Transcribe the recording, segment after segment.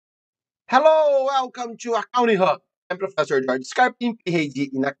Hello, welcome to Accounting Hub. I'm Professor George Scarpin, PhD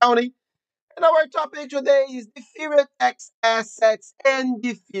in accounting, and our topic today is deferred tax assets and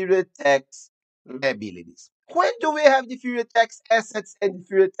deferred tax liabilities. When do we have deferred tax assets and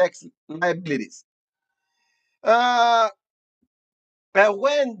deferred tax liabilities? Uh,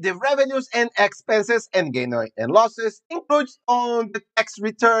 when the revenues and expenses and gain and losses included on the tax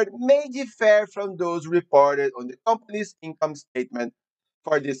return may differ from those reported on the company's income statement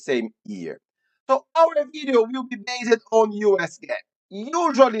for the same year. So our video will be based on US GAAP.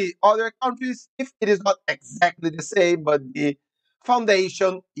 Usually other countries, if it is not exactly the same, but the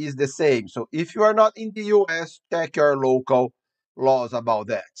foundation is the same. So if you are not in the US, check your local laws about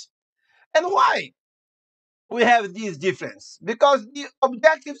that. And why? We have this difference because the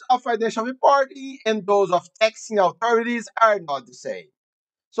objectives of financial reporting and those of taxing authorities are not the same.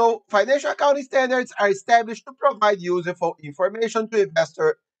 So, financial accounting standards are established to provide useful information to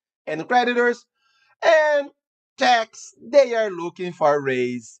investors and creditors, and tax they are looking for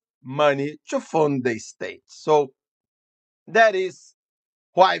raise money to fund the state. So, that is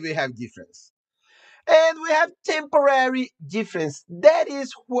why we have difference. And we have temporary difference. That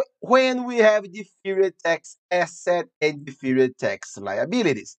is when we have deferred tax asset and deferred tax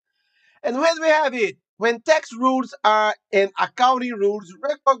liabilities. And when we have it, when tax rules are and accounting rules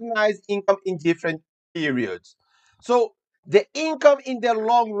recognize income in different periods. So the income in the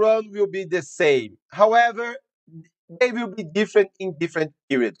long run will be the same. However, they will be different in different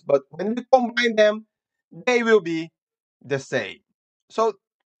periods. But when we combine them, they will be the same. So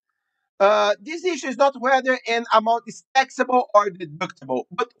this issue is not whether an amount is taxable or deductible,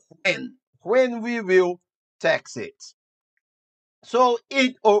 but when we will tax it. So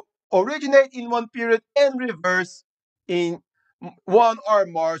it originates in one period and reverse in one or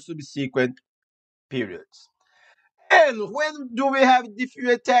more subsequent periods. And when do we have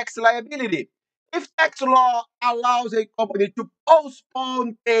deferred tax liability? If tax law allows a company to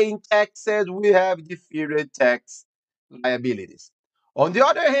postpone paying taxes, we have deferred tax liabilities. On the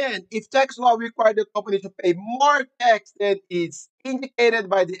other hand, if tax law requires the company to pay more tax than is indicated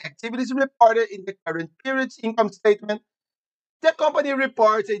by the activities reported in the current period's income statement, the company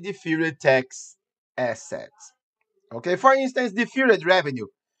reports a deferred tax asset. Okay, for instance, deferred revenue.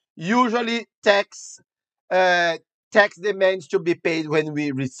 Usually, uh, tax demands to be paid when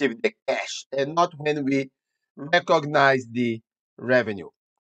we receive the cash and not when we recognize the revenue.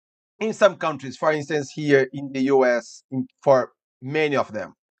 In some countries, for instance, here in the US, for many of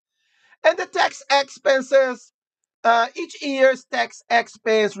them. And the tax expenses, each year's tax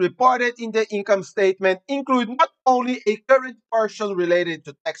expense reported in the income statement include not only a current portion related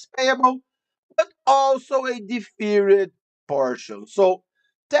to tax payable, but also a deferred portion. So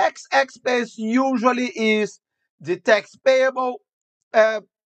tax expense usually is the tax payable uh,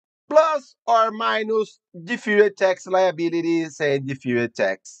 plus or minus deferred tax liabilities and deferred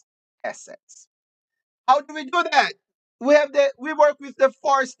tax assets. How do we do that? We work with the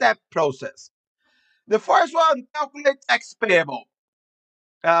four-step process. The first one, calculate tax payable.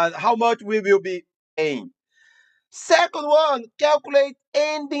 How much we will be paying. Second one, calculate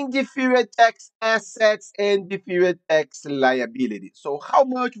ending deferred tax assets and deferred tax liability. So how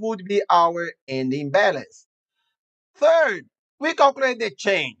much would be our ending balance? Third, we calculate the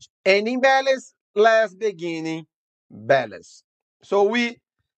change. Ending balance less beginning balance. So we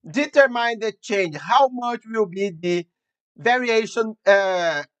determine the change. How much will be the variation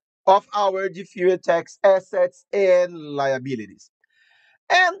of our deferred tax assets and liabilities.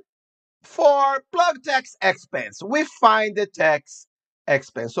 And for plug tax expense, we find the tax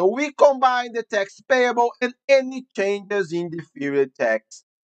expense. So we combine the tax payable and any changes in deferred tax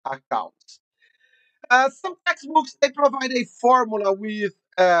accounts. Some textbooks they provide a formula with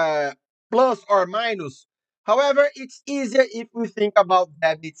plus or minus. However, it's easier if we think about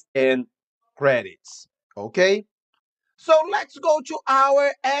debits and credits. Okay, so let's go to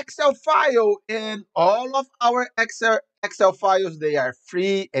our Excel file, and all of our Excel files they are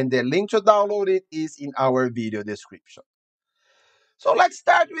free, and the link to download it is in our video description. So let's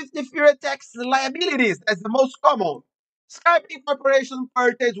start with deferred tax liabilities. That's the most common. Skype Corporation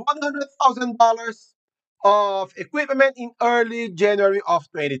purchased $100,000 of equipment in early January of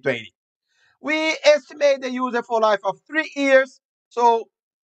 2020. We estimate the useful life of 3 years. So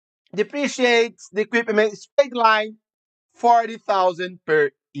depreciates the equipment straight line 40,000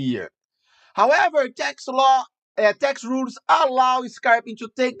 per year. However, tax rules allow Skyping to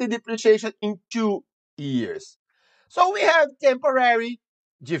take the depreciation in 2 years. So we have temporary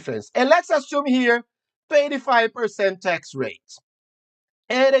difference. And let's assume here 25% tax rate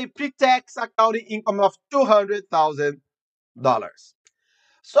and a pre-tax accounting income of $200,000.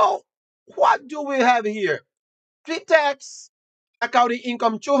 So what do we have here? Pre-tax accounting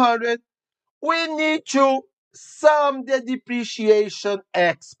income 200. We need to sum the depreciation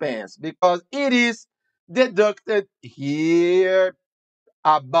expense because it is deducted here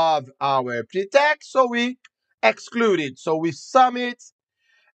above our pre-tax, so we exclude it. So we sum it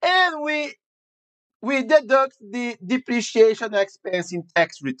and we deduct the depreciation expense in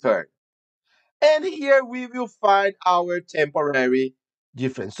tax return. And here we will find our temporary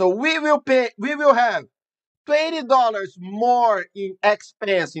difference. So we will have $20 more in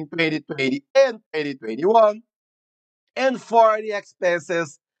expense in 2020 and 2021, and 40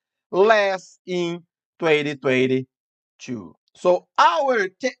 expenses less in 2022. So our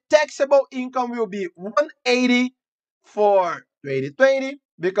taxable income will be 180 for 2020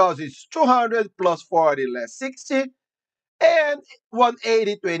 because it's 200 plus 40 less 60, and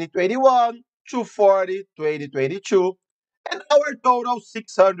 180 2021, 240 2022, and our total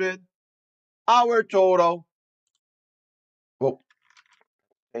 600. Our total, well,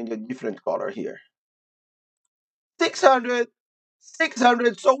 change a different color here. 600,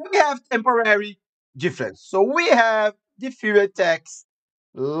 600. So we have temporary difference. So we have deferred tax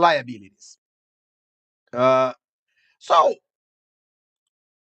liabilities. Uh, so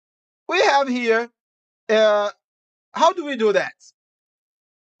we have here, uh, how do we do that?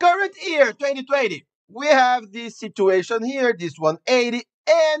 Current year, 2020, we have this situation here, this 180,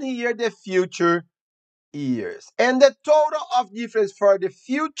 and here the future years. And the total of difference for the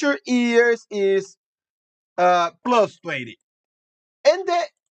future years is plus 20. And the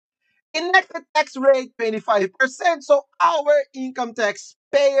enacted tax rate 25%. So our income tax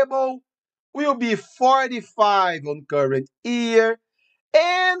payable will be 45 on current year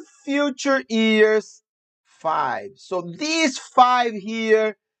and future years 5. So this 5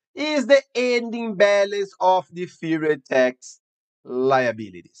 here is the ending balance of the deferred tax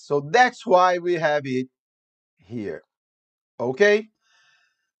liabilities. So that's why we have it here. Okay?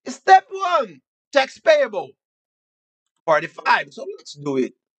 Step 1, tax payable 45. So let's do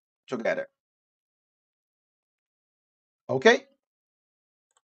it together. Okay?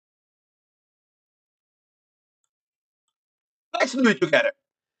 Let's do it together.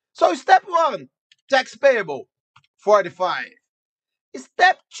 So step 1, tax payable 45.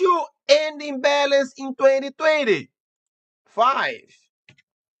 Step 2, ending balance in 2020 5.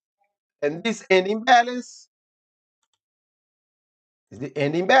 And this ending balance is the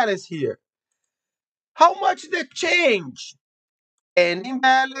ending balance here. How much the change? Ending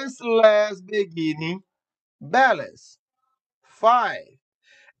balance less beginning balance 5.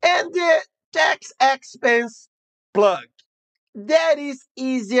 And the tax expense plug. That is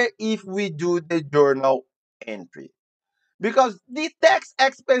easier if we do the journal entry, because the tax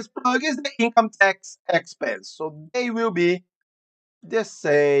expense plug is the income tax expense. So they will be the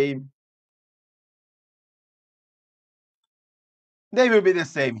same. They will be the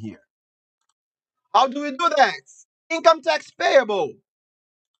same here. How do we do that? Income tax payable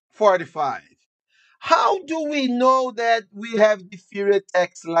 45. How do we know that we have deferred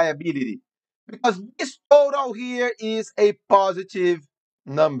tax liability? Because this total here is a positive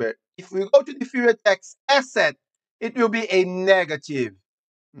number. If we go to deferred tax asset, it will be a negative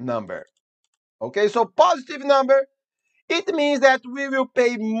number. Okay, so positive number, it means that we will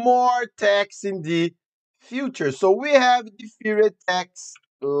pay more tax in the future. So we have deferred tax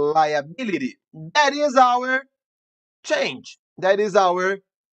liability. That is our change. That is our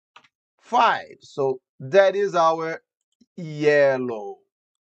 5. So that is our yellow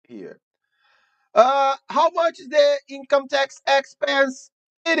here. How much is the income tax expense?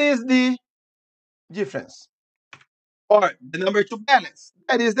 It is the difference, or the number to balance.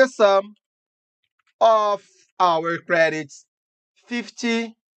 That is the sum of our credits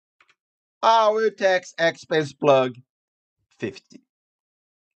 50, our tax expense plug 50.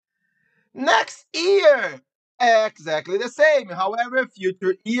 Next year, exactly the same. However,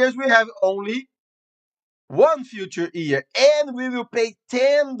 future years, we have only one future year, and we will pay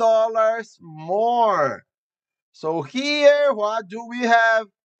 $10 more. So here, what do we have?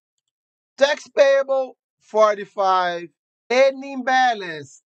 Tax payable 45, ending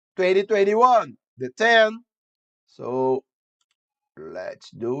balance 2021, the 10. So let's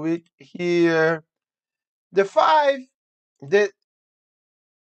do it here. The 5, the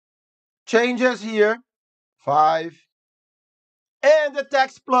changes here, 5, and the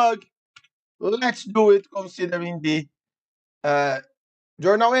tax plug. Let's do it considering the uh,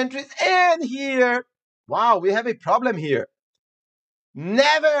 journal entries. And here, wow, we have a problem here.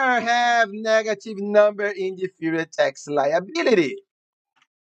 Never have negative number in deferred tax liability.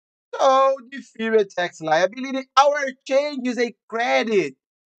 So deferred tax liability, our change is a credit.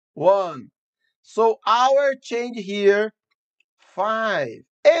 1. So our change here, 5.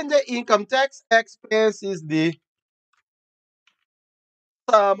 And the income tax expense is the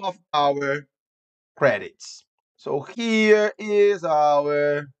sum of our credits. So here is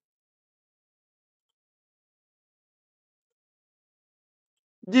our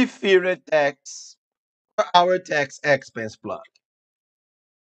deferred tax, our tax expense plug.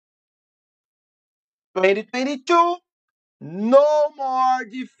 2022, no more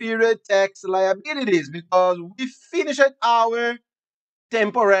deferred tax liabilities because we finished our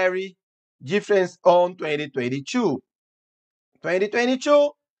temporary difference on 2022.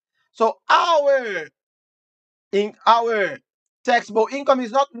 2022, so our taxable income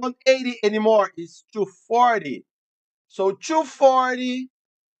is not 180 anymore, it's 240. So 240,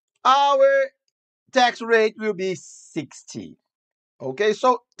 our tax rate will be 60. Okay,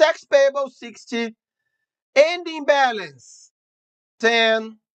 so tax payable 60, ending balance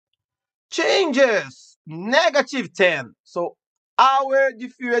 10, changes negative 10. So our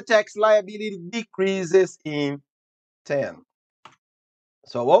deferred tax liability decreases in 10.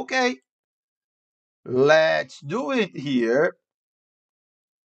 So okay, let's do it here.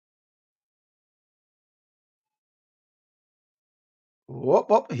 Whoop,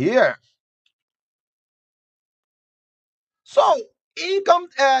 whoop, here. So income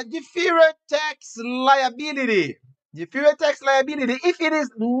deferred tax liability. Deferred tax liability, if it is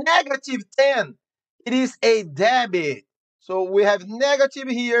negative 10, it is a debit. So we have negative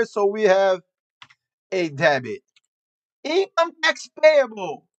here, so we have a debit. Income tax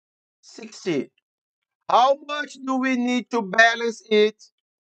payable, 60. How much do we need to balance it?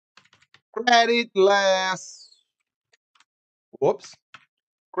 Credit less, whoops,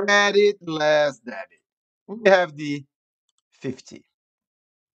 credit less debit. We have the 50.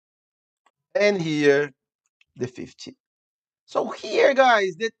 And here, the 50. So here,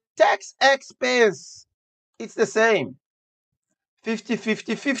 guys, the tax expense, it's the same. 50,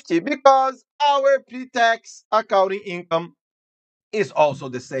 50, 50, because our pre-tax accounting income is also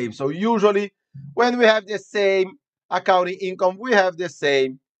the same. So usually when we have the same accounting income, we have the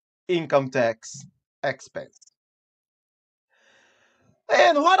same income tax expense.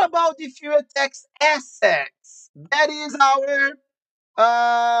 And what about the fuel tax assets? That is our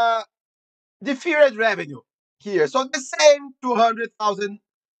deferred revenue here. So the same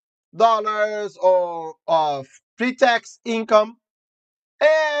 $200,000 of pre-tax income,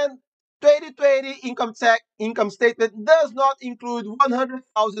 and 2020 income statement does not include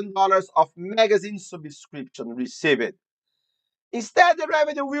 $100,000 of magazine subscription received. Instead, the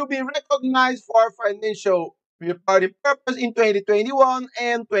revenue will be recognized for financial reporting purpose in 2021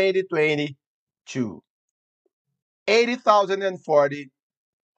 and 2022. 80,000 and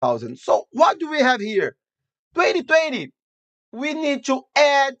 40,000. So what do we have here? 2020, we need to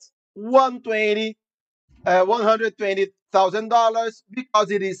add 120 $120,000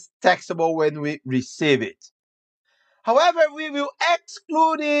 because it is taxable when we receive it. However, we will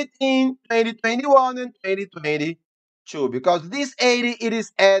exclude it in 2021 and 2022 because this 80 it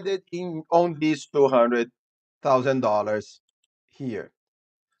is added in on these $200,000 here.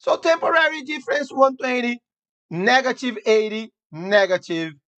 So temporary difference 120, negative 80,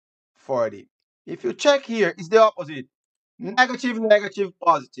 negative 40. If you check here, it's the opposite. Negative, negative,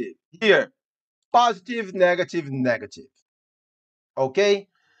 positive. Here, positive, negative, negative. Okay?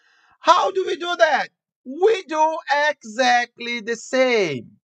 How do we do that? We do exactly the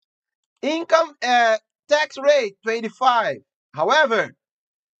same. Income tax rate 25. However,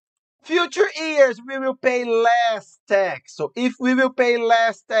 future years we will pay less tax. So if we will pay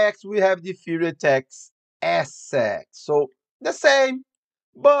less tax, we have deferred tax asset. So the same,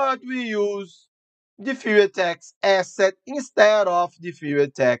 but we use deferred tax asset instead of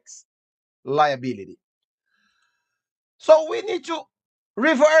deferred tax liability. So we need to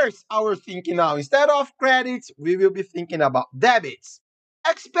reverse our thinking now. Instead of credits, we will be thinking about debits.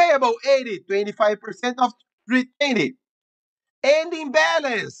 Tax payable 80, 25% of 320. Ending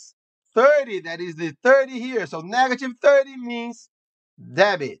balance 30, that is the 30 here. So negative 30 means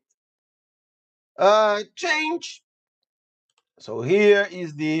debit. Change. So here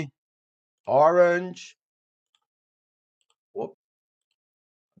is the orange. Whoop,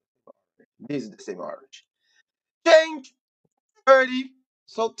 this is the same orange. Change 30.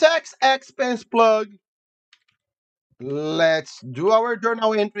 So tax expense plug. Let's do our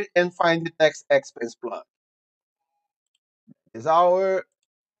journal entry and find the tax expense plug. Is our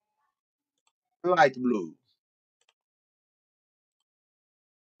light blue.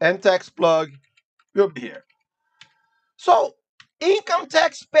 And tax plug will be here. So income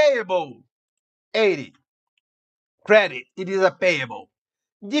tax payable, 80. Credit, it is a payable.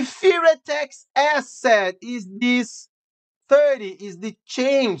 Deferred tax asset is this 30 is the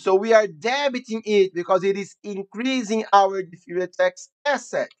change. So we are debiting it because it is increasing our deferred tax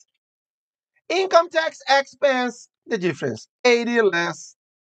asset. Income tax expense, the difference 80 less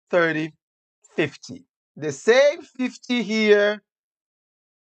 30, 50. The same 50 here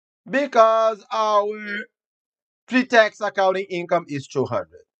because our pre-tax accounting income is 200.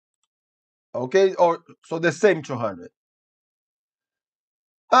 Okay, or so the same 200.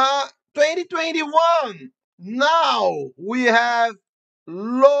 2021. Now we have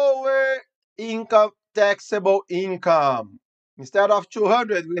lower income taxable income. Instead of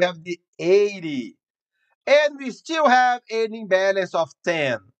 200, we have the 80. And we still have ending balance of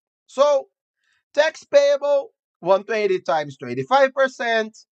 10. So tax payable 120 times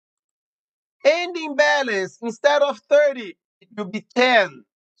 25%. Ending balance instead of 30, it will be 10.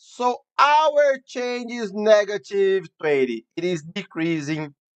 So our change is negative 20. It is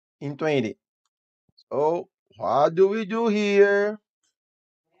decreasing in 20. So what do we do here?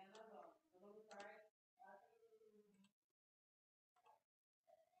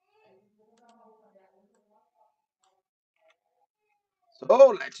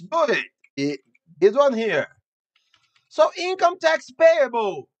 So let's do it. This one here. So income tax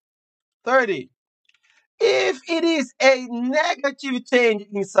payable 30. If it is a negative change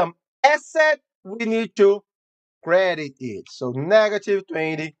in some asset, we need to credit it. So negative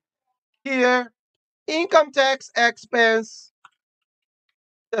 20 here. Income tax expense,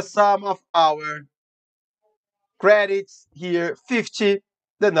 the sum of our credits here, 50,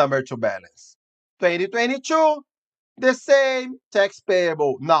 the number to balance. 2022, the same tax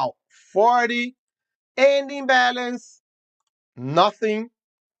payable. Now 40, ending balance, nothing.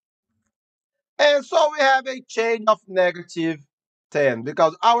 And so we have a change of negative 10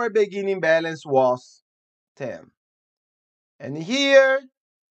 because our beginning balance was 10. And here,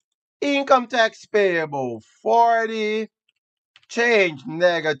 income tax payable 40, change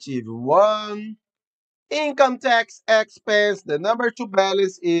negative 1. Income tax expense, the number to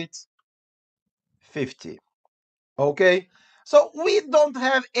balance is 50. Okay, so we don't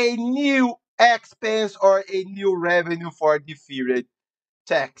have a new expense or a new revenue for deferred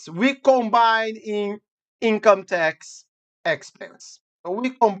tax. We combine in income tax expense. So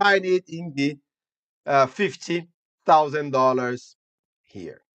we combine it in the $50,000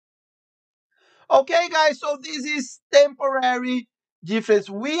 here. Okay, guys, so this is temporary difference.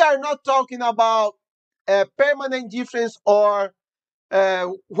 We are not talking about a permanent difference or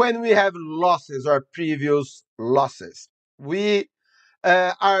when we have losses or previous losses. We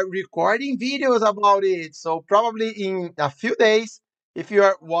are recording videos about it. So probably in a few days, if you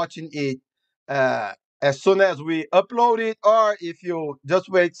are watching it uh, as soon as we upload it, or if you just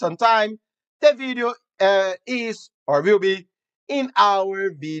wait some time, the video is or will be in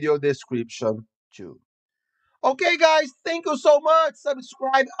our video description too. Okay, guys, thank you so much.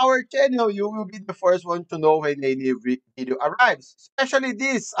 Subscribe our channel. You will be the first one to know when a new video arrives. Especially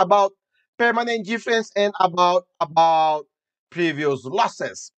this about permanent difference and about previous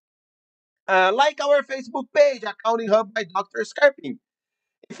losses. Like our Facebook page, Accounting Hub by Dr. Scarping.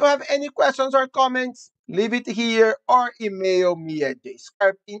 If you have any questions or comments, leave it here or email me at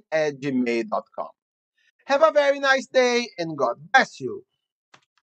jscarping@gmail.com. Have a very nice day and God bless you.